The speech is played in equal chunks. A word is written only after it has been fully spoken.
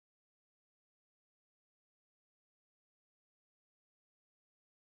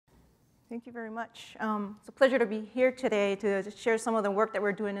Thank you very much. It's a pleasure to be here today to share some of the work that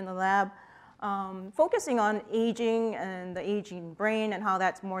we're doing in the lab, focusing on aging and the aging brain and how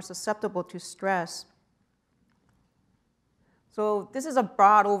that's more susceptible to stress. So this is a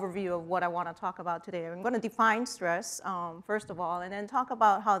broad overview of what I want to talk about today. I'm going to define stress, first of all, and then talk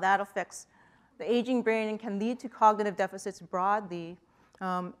about how that affects the aging brain and can lead to cognitive deficits broadly.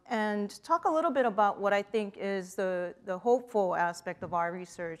 And talk a little bit about what I think is the hopeful aspect of our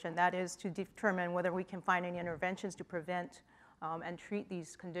research, and that is to determine whether we can find any interventions to prevent and treat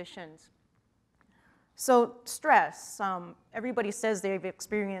these conditions. So stress, everybody says they've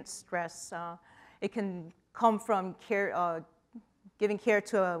experienced stress. It can come from giving care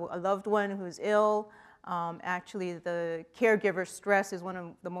to a loved one who's ill. Actually, the caregiver stress is one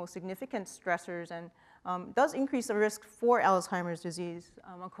of the most significant stressors and does increase the risk for Alzheimer's disease,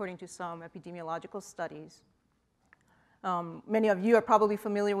 according to some epidemiological studies. Many of you are probably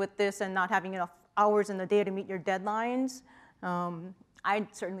familiar with this and not having enough hours in the day to meet your deadlines. I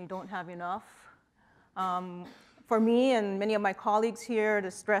certainly don't have enough. For me and many of my colleagues here,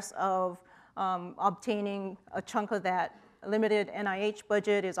 the stress of obtaining a chunk of that limited NIH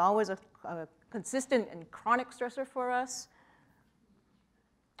budget is always a consistent and chronic stressor for us.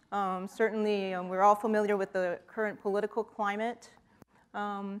 Certainly, we're all familiar with the current political climate.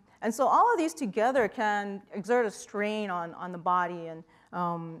 And so all of these together can exert a strain on the body. And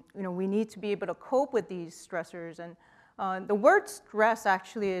we need to be able to cope with these stressors. And the word stress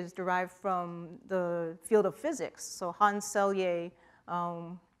actually is derived from the field of physics. So Hans Selye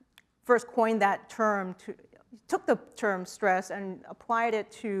first coined that term, took the term stress and applied it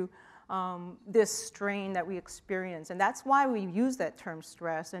to this strain that we experience. And that's why we use that term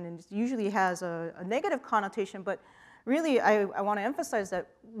stress, and it usually has a negative connotation, but really I want to emphasize that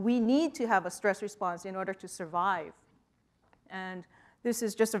we need to have a stress response in order to survive. And this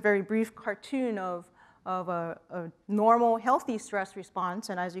is just a very brief cartoon of a normal, healthy stress response.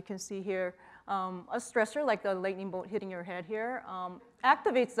 And as you can see here, a stressor like the lightning bolt hitting your head here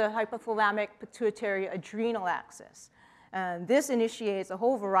activates the hypothalamic pituitary adrenal axis. And this initiates a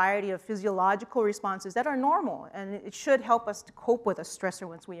whole variety of physiological responses that are normal, and it should help us to cope with a stressor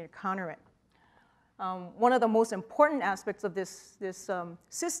once we encounter it. One of the most important aspects of this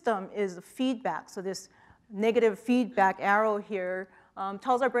system is the feedback. So this negative feedback arrow here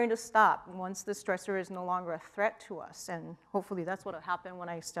tells our brain to stop once the stressor is no longer a threat to us. And hopefully that's what will happen when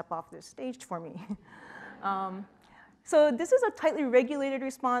I step off this stage for me. So this is a tightly regulated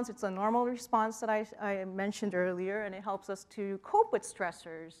response. It's a normal response that I mentioned earlier, and it helps us to cope with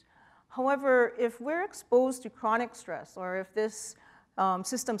stressors. However, if we're exposed to chronic stress, or if this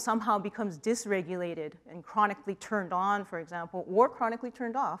system somehow becomes dysregulated and chronically turned on, for example, or chronically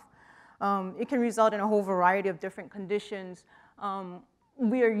turned off, it can result in a whole variety of different conditions.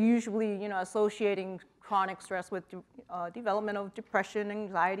 We are usually associating chronic stress with development of depression,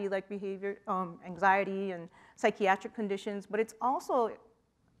 anxiety-like behavior, anxiety and psychiatric conditions, but it's also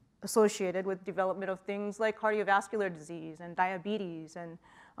associated with development of things like cardiovascular disease and diabetes and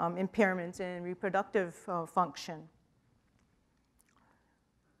impairments in reproductive function.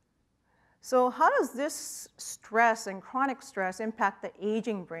 So how does this stress and chronic stress impact the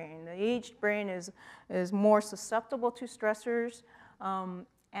aging brain? The aged brain is more susceptible to stressors,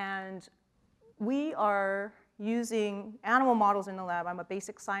 and we are using animal models in the lab. I'm a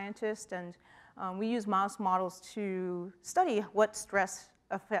basic scientist, and we use mouse models to study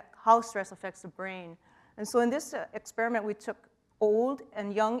how stress affects the brain. And so in this experiment, we took old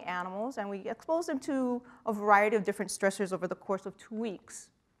and young animals, and we exposed them to a variety of different stressors over the course of 2 weeks.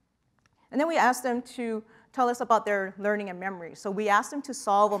 And then we asked them to tell us about their learning and memory. So we asked them to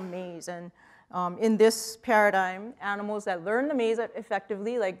solve a maze. And in this paradigm, animals that learn the maze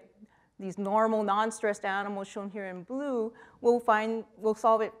effectively, like these normal, non-stressed animals shown here in blue, will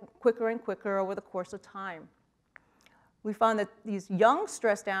solve it quicker and quicker over the course of time. We found that these young,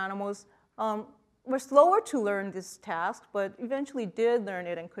 stressed animals were slower to learn this task, but eventually did learn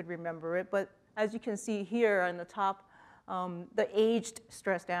it and could remember it. But as you can see here on the top, the aged,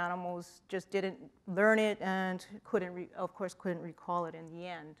 stressed animals just didn't learn it and of course, couldn't recall it in the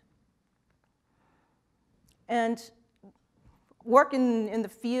end. And work in the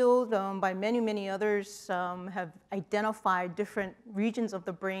field by many, many others have identified different regions of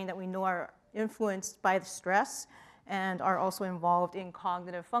the brain that we know are influenced by the stress and are also involved in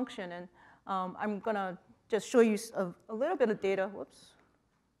cognitive function. And I'm going to just show you a little bit of data. Whoops.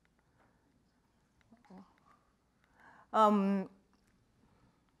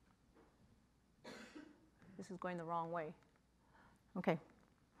 This is going the wrong way. Okay.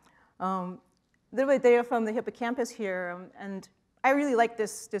 A little bit of data from the hippocampus here, and I really like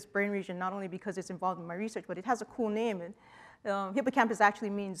this brain region, not only because it's involved in my research, but it has a cool name. Hippocampus actually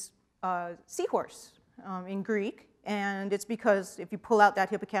means seahorse in Greek, and it's because if you pull out that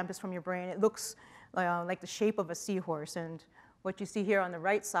hippocampus from your brain, it looks like the shape of a seahorse. And what you see here on the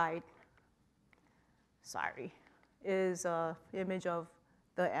right side, is an image of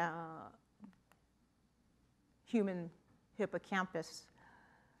the human hippocampus.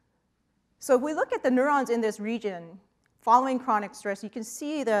 So if we look at the neurons in this region following chronic stress, you can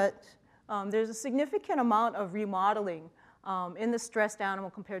see that there's a significant amount of remodeling in the stressed animal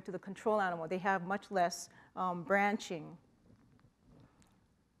compared to the control animal. They have much less branching.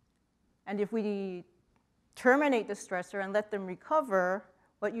 And if we terminate the stressor and let them recover,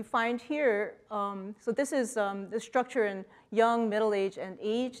 what you find here, so this is the structure in young, middle-aged, and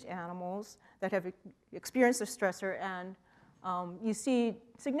aged animals that have experienced the stressor, and you see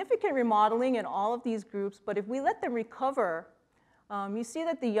significant remodeling in all of these groups, but if we let them recover, you see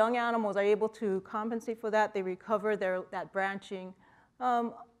that the young animals are able to compensate for that. They recover that branching,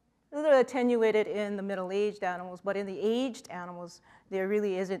 a little attenuated in the middle-aged animals, but in the aged animals, there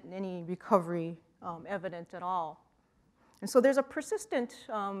really isn't any recovery evident at all. And so there's a persistent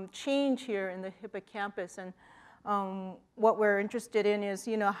change here in the hippocampus, and what we're interested in is,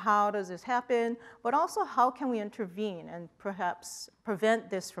 how does this happen, but also how can we intervene and perhaps prevent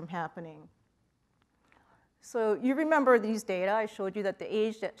this from happening. So you remember these data. I showed you that the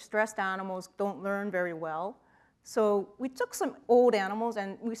aged, stressed animals don't learn very well. So we took some old animals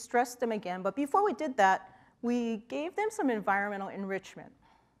and we stressed them again, but before we did that, we gave them some environmental enrichment.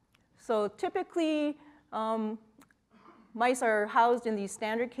 So typically, mice are housed in these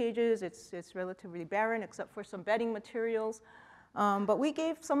standard cages. It's relatively barren except for some bedding materials. But we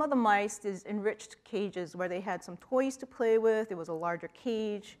gave some of the mice these enriched cages where they had some toys to play with. It was a larger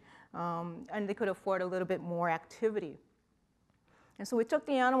cage, and they could afford a little bit more activity. And so we took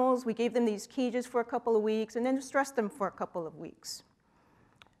the animals, we gave them these cages for a couple of weeks, and then stressed them for a couple of weeks.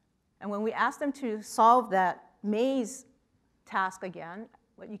 And when we asked them to solve that maze task again,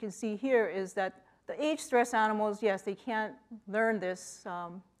 what you can see here is that the age-stressed animals, yes, they can't learn this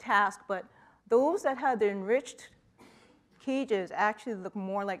task, but those that had the enriched cages actually look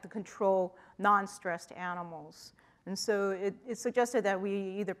more like the control non-stressed animals. And so it suggested that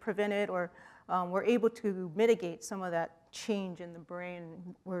we either prevented or were able to mitigate some of that change in the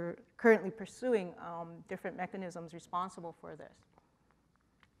brain. We're currently pursuing different mechanisms responsible for this.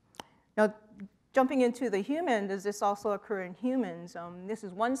 Now, jumping into the human, does this also occur in humans? This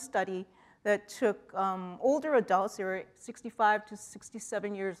is one study that took older adults. They were 65 to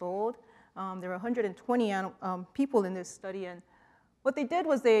 67 years old. There were 120 people in this study, and what they did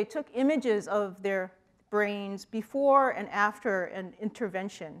was they took images of their brains before and after an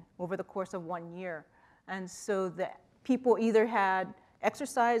intervention over the course of 1 year. And so the people either had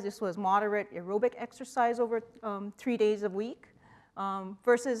exercise, this was moderate aerobic exercise over 3 days a week,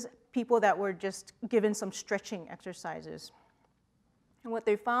 versus people that were just given some stretching exercises. And what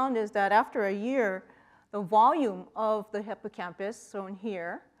they found is that after a year, the volume of the hippocampus, shown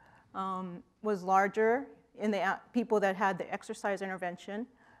here, was larger in the people that had the exercise intervention.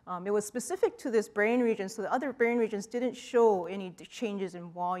 It was specific to this brain region, so the other brain regions didn't show any changes in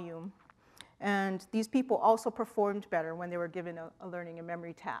volume. And these people also performed better when they were given a learning and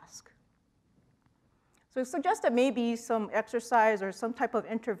memory task. So it suggests that maybe some exercise or some type of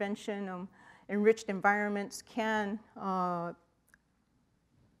intervention, enriched environments can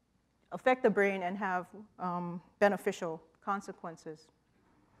affect the brain and have beneficial consequences.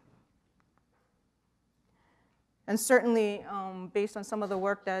 And certainly, based on some of the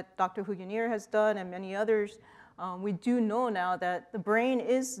work that Dr. Huguenier has done and many others, we do know now that the brain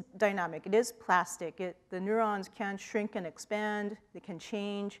is dynamic. It is plastic. The neurons can shrink and expand. They can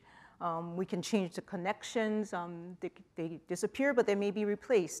change. We can change the connections. They disappear, but they may be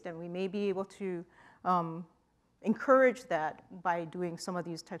replaced, and we may be able to encourage that by doing some of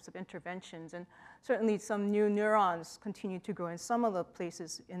these types of interventions. And certainly some new neurons continue to grow in some of the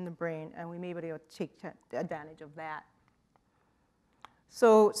places in the brain, and we may be able to take advantage of that.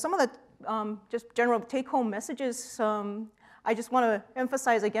 So some of the just general take-home messages, I just want to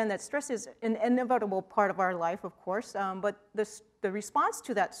emphasize again that stress is an inevitable part of our life, of course, but the response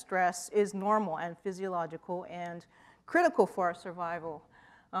to that stress is normal and physiological and critical for our survival.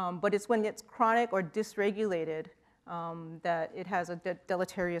 But it's when it's chronic or dysregulated that it has a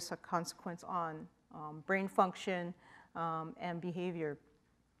deleterious consequence on brain function and behavior.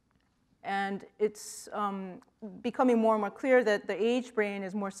 And it's becoming more and more clear that the aged brain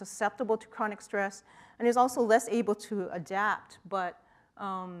is more susceptible to chronic stress and is also less able to adapt. But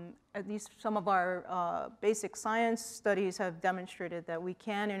at least some of our basic science studies have demonstrated that we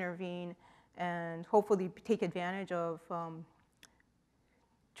can intervene and hopefully take advantage of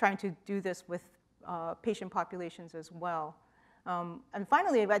trying to do this with patient populations as well. And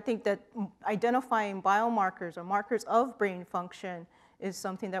finally, I think that identifying biomarkers or markers of brain function is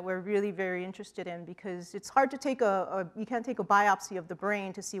something that we're really very interested in, because it's hard to take you can't take a biopsy of the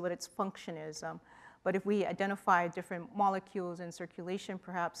brain to see what its function is. But if we identify different molecules in circulation,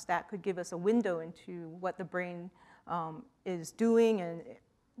 perhaps that could give us a window into what the brain is doing and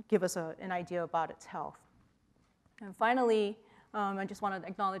give us an idea about its health. And finally, I just want to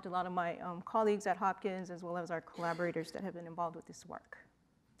acknowledge a lot of my colleagues at Hopkins, as well as our collaborators that have been involved with this work.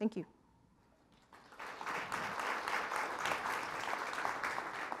 Thank you.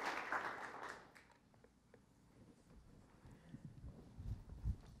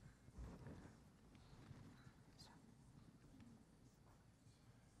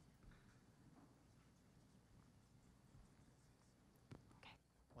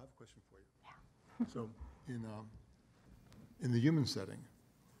 I have a question for you. Yeah. So in the human setting,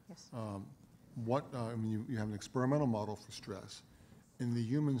 Yes. I mean, you have an experimental model for stress. In the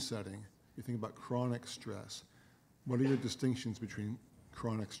human setting, you think about chronic stress. What are your distinctions between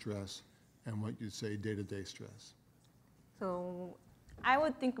chronic stress and what you'd say day-to-day stress? So I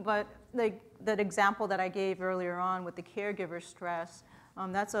would think about like that example that I gave earlier on with the caregiver stress.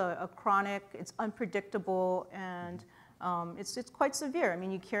 That's a chronic, it's unpredictable, and it's quite severe. I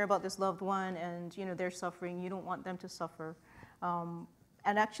mean, you care about this loved one, and they're suffering. You don't want them to suffer.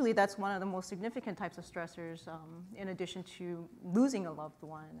 And actually, that's one of the most significant types of stressors, in addition to losing a loved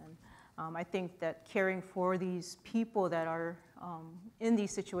one. And I think that caring for these people that are in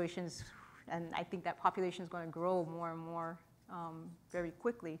these situations, and I think that population is going to grow more and more very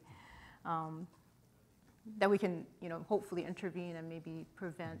quickly, that we can, hopefully intervene and maybe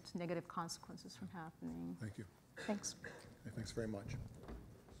prevent negative consequences from happening. Thank you. Thanks. Hey, thanks very much.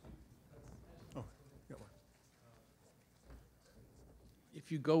 Oh, yeah.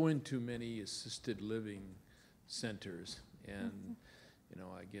 If you go into many assisted living centers and,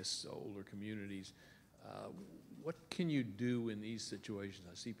 I guess older communities, what can you do in these situations?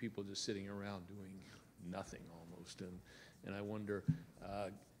 I see people just sitting around doing nothing almost, and I wonder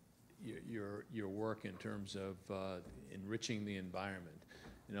your work in terms of enriching the environment.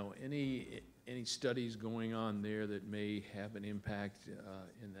 Any studies going on there that may have an impact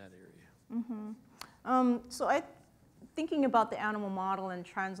in that area? Mm-hmm. So thinking about the animal model and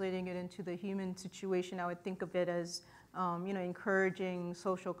translating it into the human situation, I would think of it as encouraging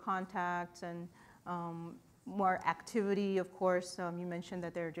social contact and more activity, of course. You mentioned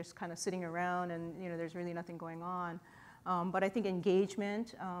that they're just kind of sitting around and there's really nothing going on. But I think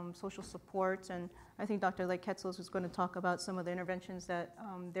engagement, social support, and I think Dr. Ketzel is going to talk about some of the interventions that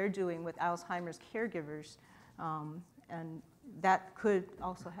they're doing with Alzheimer's caregivers. And that could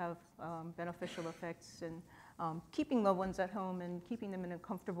also have beneficial effects in keeping loved ones at home and keeping them in a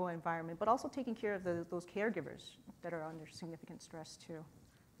comfortable environment, but also taking care of those caregivers that are under significant stress too.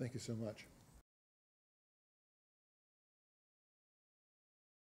 Thank you so much.